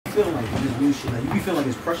feeling like this new shit? Like you be feeling like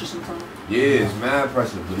it's pressure sometimes? Yeah, it's mad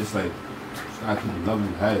pressure, but it's like you gotta keep a level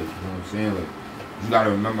head. You know what I'm saying? Like you gotta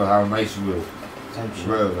remember how nice you is. For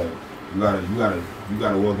real, like you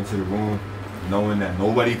gotta walk into the room knowing that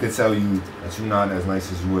nobody could tell you that you're not as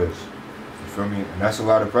nice as you is. You feel me? And that's a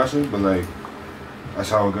lot of pressure, but like that's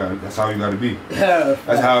how you gotta be.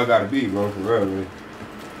 That's how it gotta be, bro. For real, man.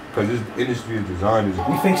 Cause this industry is designed as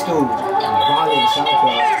we think still violent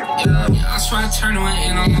SoundCloud. I swear I turn away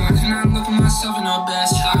and I'm like, I cannot look at myself in the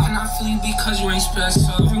best. I cannot feel you because you ain't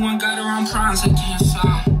special. Everyone got their own problems they can't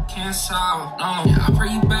solve. No, yeah, I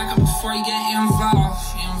bring you back up before you get involved.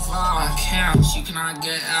 I can't, you cannot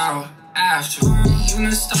get out. After even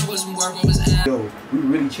the stuff wasn't work, what was at. Yo, we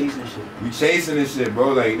really chasing this shit. we chasing this shit,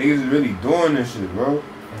 bro. Like niggas is really doing this shit, bro.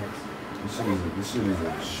 This shit is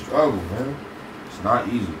a struggle, man. It's not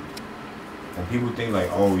easy. And people think like,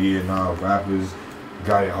 oh yeah, nah, rappers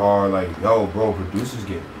got it hard. Like, yo, bro, producers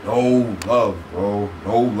get no love, bro.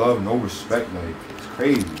 No love, no respect. Like, it's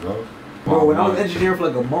crazy, bro. Bro, when I was engineering for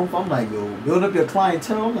like a month, I'm like, yo, build up your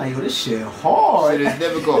clientele. I'm like, yo, this shit hard. Shit is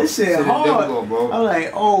difficult. This shit hard. Difficult, bro. I'm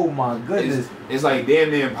like, oh my goodness. It's like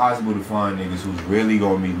damn near impossible to find niggas who's really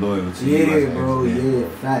gonna be loyal to you. Yeah, bro, yeah,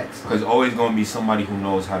 facts. Cause always gonna be somebody who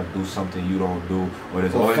knows how to do something you don't do, or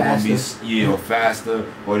there's always faster. gonna be or faster,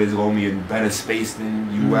 or there's gonna be a better space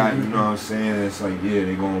than you at. You know what I'm saying? It's like yeah,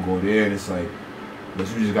 they gonna go there, and it's like, but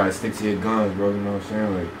you just gotta stick to your guns, bro. You know what I'm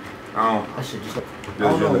saying? Like. That shit just, I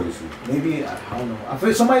don't know. Maybe, I don't know. I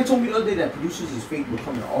feel somebody told me the other day that producers is fake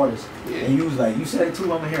becoming artists. Yeah. And you was like, you said it too,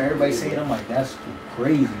 I'm hearing everybody say it. I'm like, that's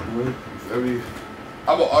crazy, boy.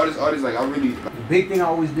 I'm an artist, like, I really. The big thing I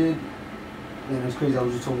always did, man, it's crazy. I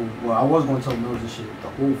was just telling, well, I was going to tell Mills and shit, the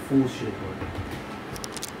whole full shit,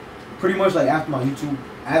 but pretty much like after my YouTube,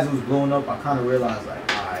 as it was blowing up, I kind of realized, like,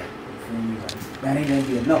 alright, you feel me? Like, that ain't gonna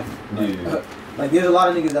be enough. Like, yeah. Like, there's a lot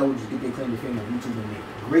of niggas that would just get their claim to fame on YouTube and make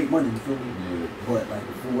great money, you feel me? Yeah. But like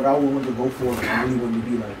for what I wanted to go for, like, I really wanted to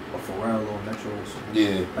be like a Pharrell or a Metro or something.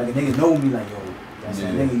 Yeah. Like the niggas know me like, yo, that's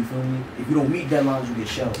that nigga, you feel me? If you don't meet deadlines, you get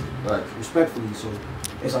shelled. Right. Respectfully. So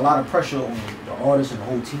it's a lot of pressure on the artist and the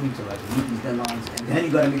whole team to like meet these deadlines. And then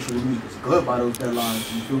you gotta make sure the music is good by those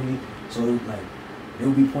deadlines, you feel me? So like there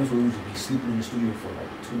would be points where we would just be sleeping in the studio for like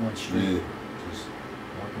 2 months straight. Yeah. Just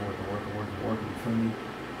working, you feel me?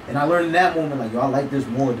 And I learned in that moment, like, yo, I like this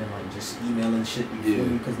more than, like, just emailing shit, you feel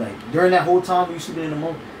me? Because, like, during that whole time when you sleeping in the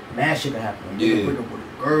moment, mad shit can happen. Like, you can break up with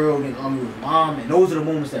a girl, get army with mom, and those are the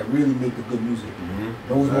moments that really make the good music.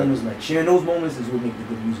 Those moments, like, sharing those moments is what make the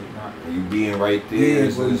good music, not... You being right there,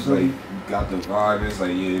 so it's like, you got the vibe, it's like,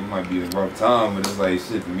 yeah, it might be a rough time, but it's like,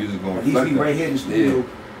 shit, the music gonna reflect. At least be right here in the studio,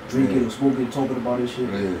 drinking, smoking, talking about this shit.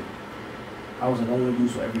 Yeah. I was an only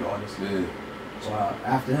use for every artist. Yeah. So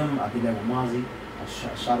after him, I did that with Mozzie. I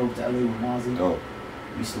shot over to LA with Mozzie. Oh.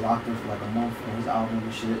 We used to lock him for like a month on his album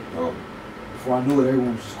and shit. Oh. Before I knew it,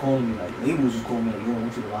 everyone was just calling me, like, labels was just calling me, like, yo, I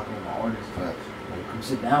want you to lock in with my artist. Right. Like, come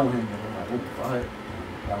sit down with him. And I'm like, oh, fuck.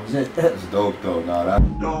 That was it. That's dope, though. Nah, that.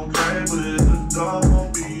 Don't play with the dog,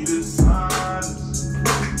 won't be decided.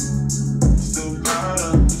 Still got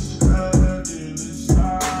up the slide in the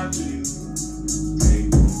side.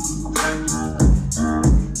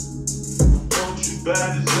 Don't you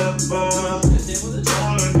bad as ever.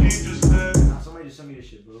 Somebody just sent me this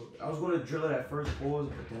shit, bro. I was going to drill it at first pause,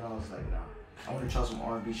 but then I was like, nah. I want to try some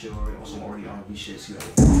R&B shit already, or some already R&B shit. See what I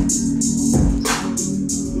mean?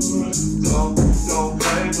 Don't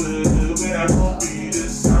play with it, I won't be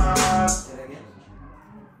this time. Say that again.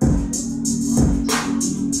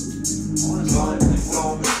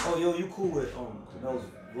 Oh, yo, you cool with that was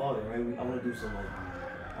vlogging, right? I want to do some like,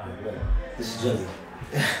 alright, this is Jelly.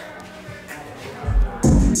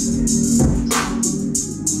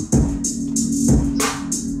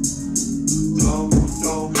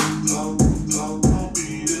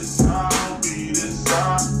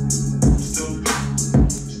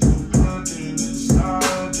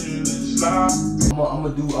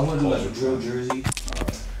 I'm gonna do like a drill jersey,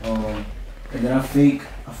 and then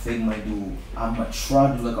I'm gonna try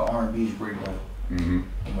to do like an R&B breakdown. I'm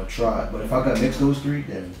gonna try, but if I gotta mix those three,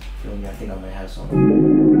 then feel me, I think I might have something.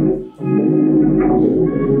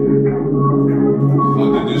 I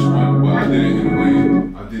did this one, but I did it in a way.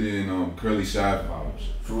 I did it in Curly Side vibes.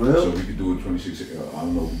 For real? So we could do it 26. I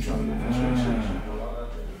don't know if we're trying to do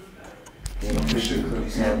it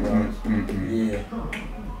 26. Yeah.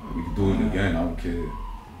 We could do it again. I don't care.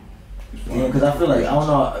 Yeah, because I feel like, I don't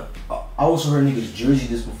know, I also heard niggas jersey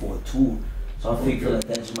this before too. So I feel like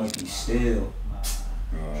that just might be still.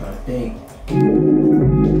 I'm trying to think.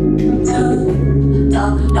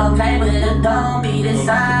 Don't play with it, don't be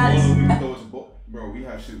decided. Bro, we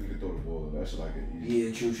have shit we can throw the ball at. That's like a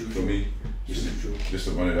yeah, true. For me, just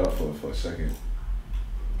to run it up for a second.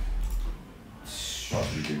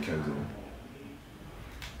 Possibly get Kendall.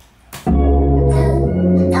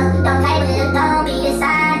 Don't play with it, don't be the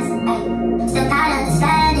size. Still not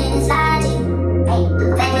understanding it's logic. I'm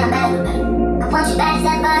thinking I'm better. I want you back,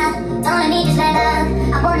 step up. Don't let me just let up.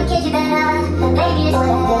 I wanna get you better. Baby, it's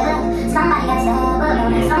whatever. Somebody gotta step up.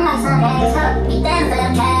 Somebody someday up. Be damn for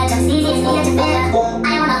them cash. It's easy as me to better. I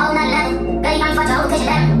ain't wanna hold nothing level. Girl, you ain't fuck your whole cause you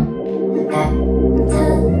better.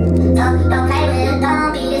 Don't play with it,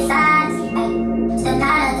 don't be the size. Still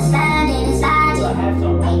not understanding it's logic. I'm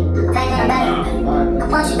thinking I'm better. I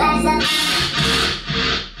want you back, step up.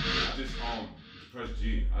 I just press G.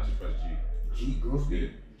 I just press G. G, girls? Yeah,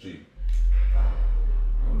 G.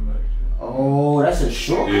 Automatic. Oh, that's a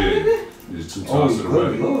short. Yeah, there's 2 times to the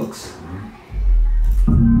good right. looks.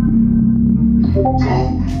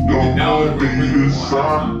 Don't Now be the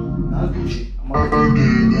sign. That's Gucci. I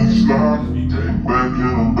didn't stop. Back in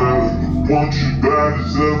a bed. Want you bad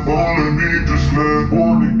as ever. Let me just let.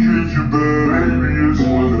 Wanna kiss you bad. Baby, it's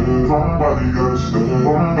whatever. Somebody gotta step.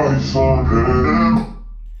 Somebody someday.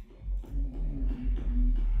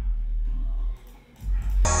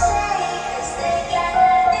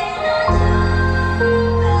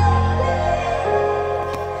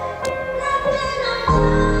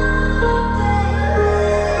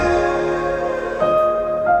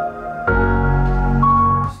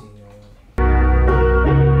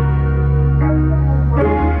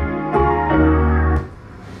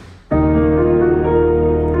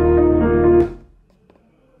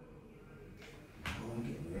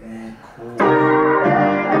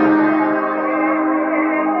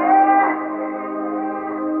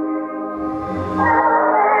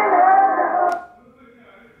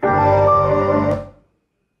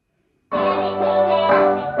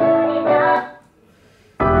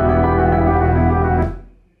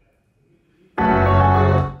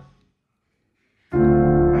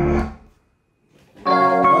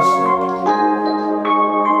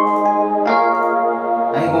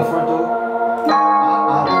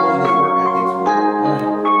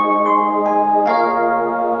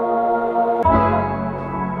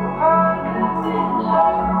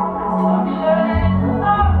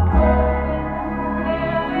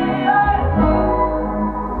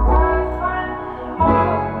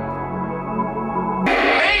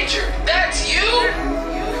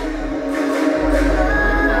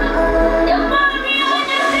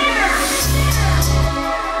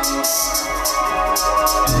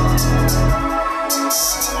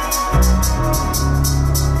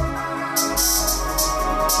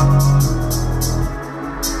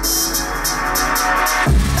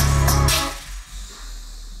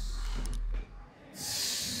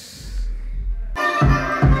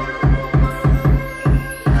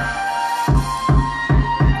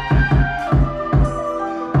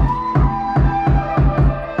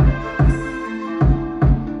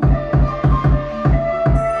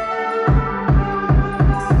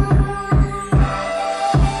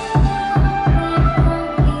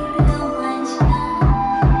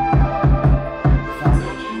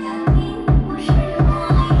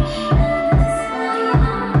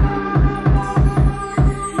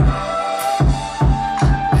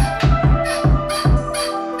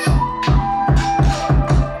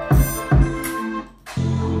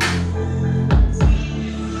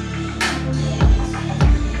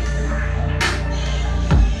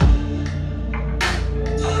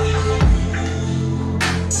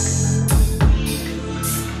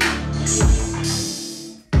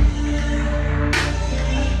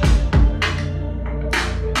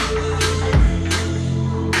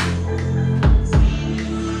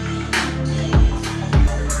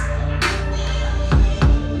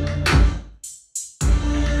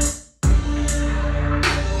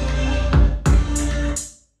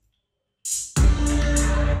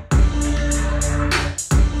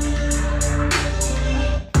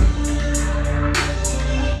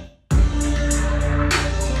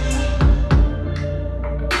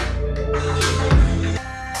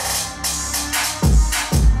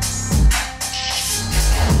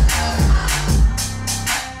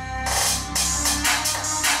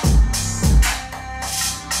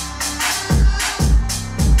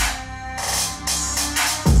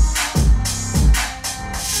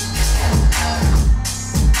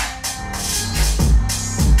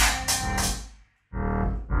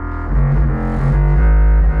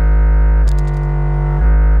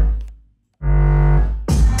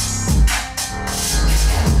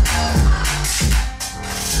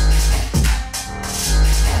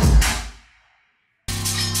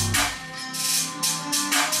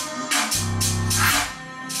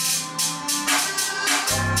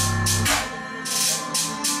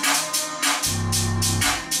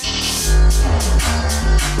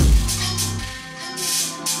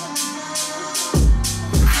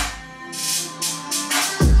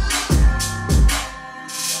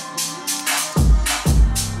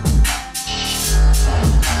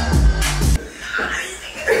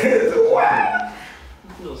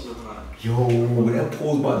 Yo, that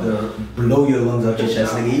pole's about to blow your lungs out your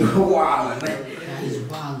chest, nigga. You wild, man. That is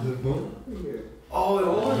wild, bro.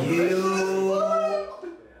 Oh, yeah.